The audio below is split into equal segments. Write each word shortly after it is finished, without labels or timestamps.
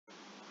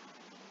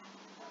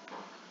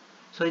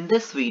So in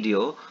this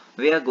video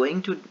we are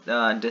going to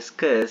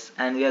discuss,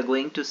 and we are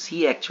going to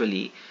see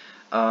actually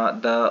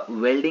the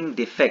welding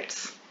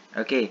defects.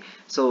 Okay,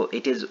 so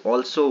it is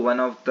also one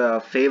of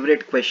the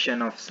favorite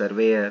question of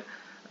surveyor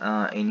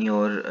in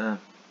your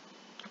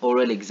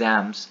oral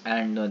exams,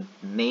 and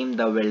name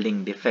the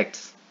welding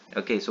defects.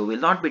 Okay, so we'll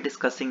not be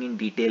discussing in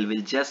detail,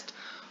 we'll just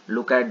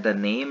look at the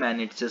name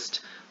and it's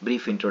just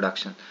brief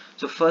introduction.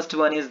 So first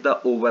one is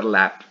the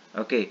overlap.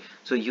 Okay,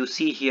 so you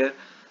see here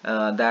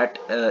that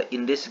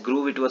in this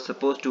groove it was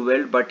supposed to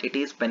weld, but it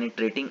is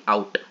penetrating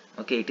out.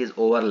 Okay, it is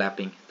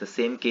overlapping. The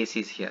same case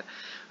is here.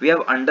 We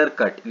have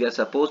undercut, we are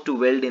supposed to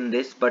weld in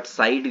this, but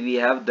side we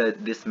have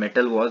this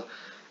metal was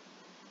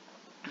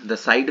the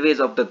sideways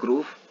of the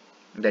groove,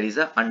 there is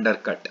a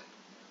undercut.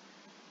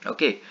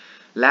 Okay,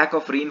 lack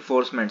of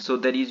reinforcement, so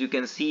there is, you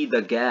can see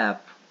the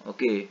gap.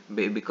 Okay,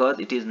 because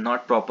it is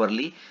not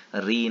properly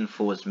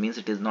reinforced, means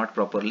it is not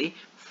properly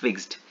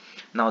fixed.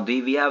 Now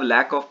we have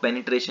lack of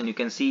penetration. You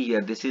can see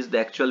here, this is the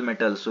actual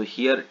metal, so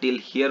here till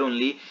here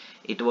only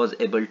it was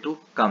able to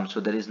come,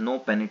 so there is no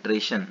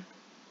penetration.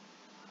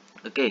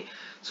 Okay,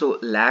 so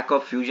lack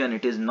of fusion,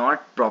 it is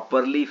not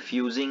properly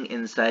fusing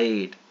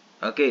inside.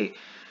 Okay,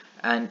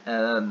 and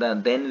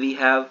then we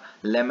have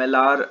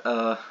lamellar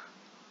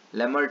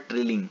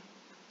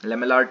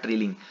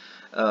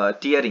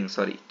tearing,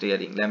 sorry,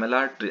 tearing,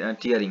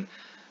 tearing.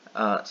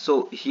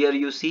 So here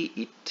you see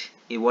it,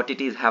 what it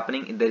is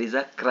happening, there is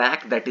a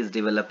crack that is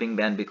developing,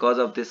 and because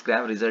of this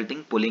crack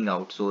resulting pulling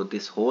out, so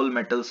this whole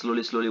metal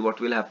slowly what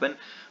will happen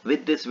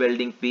with this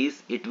welding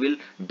piece, it will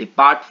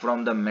depart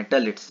from the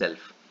metal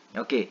itself.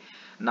 Okay,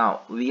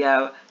 now we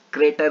have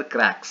crater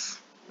cracks,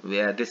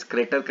 where this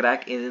crater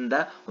crack is in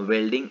the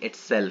welding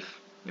itself.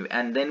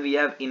 And then we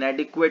have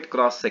inadequate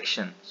cross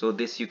section, so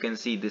this you can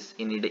see this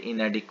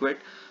inadequate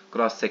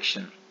cross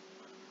section.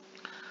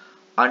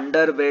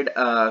 Underbed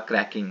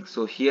cracking,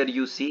 so here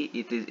you see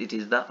it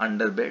is the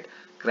underbed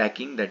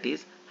cracking that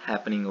is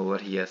happening over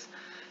here.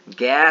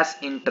 Gas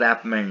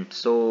entrapment,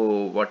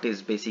 so what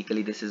is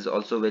basically, this is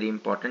also very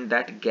important,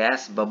 that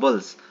gas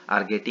bubbles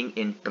are getting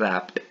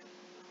entrapped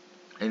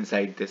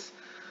inside this.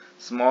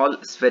 Small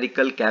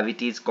spherical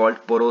cavities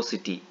called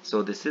porosity,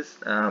 so this is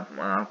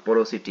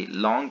porosity.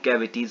 Long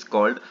cavities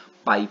called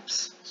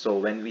pipes, so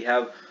when we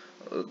have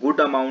a good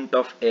amount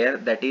of air,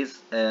 that is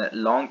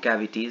long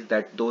cavities,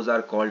 that those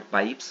are called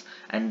pipes.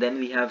 And then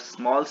we have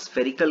small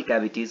spherical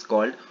cavities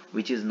called,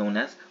 which is known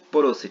as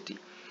porosity.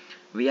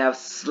 We have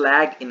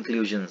slag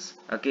inclusions.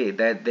 Okay,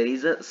 that there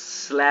is a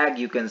slag,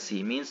 you can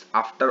see, means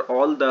after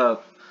all the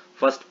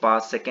first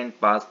pass, second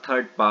pass,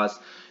 third pass,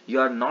 you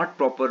are not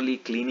properly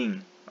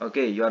cleaning.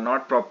 Okay, you are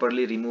not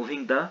properly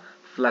removing the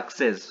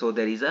fluxes, so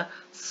there is a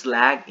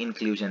slag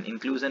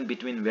inclusion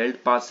between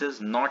weld passes,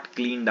 not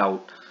cleaned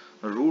out.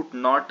 Root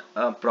not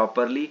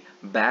properly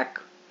back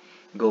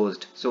goes,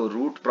 so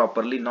root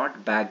properly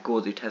not back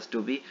goes, it has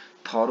to be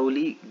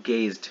thoroughly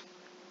gauged.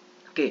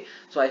 Okay,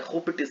 so I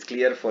hope it is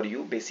clear for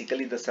you.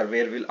 Basically the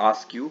surveyor will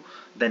ask you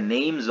the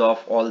names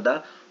of all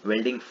the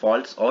welding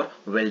faults or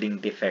welding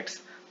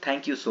defects.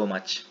 Thank you so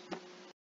much.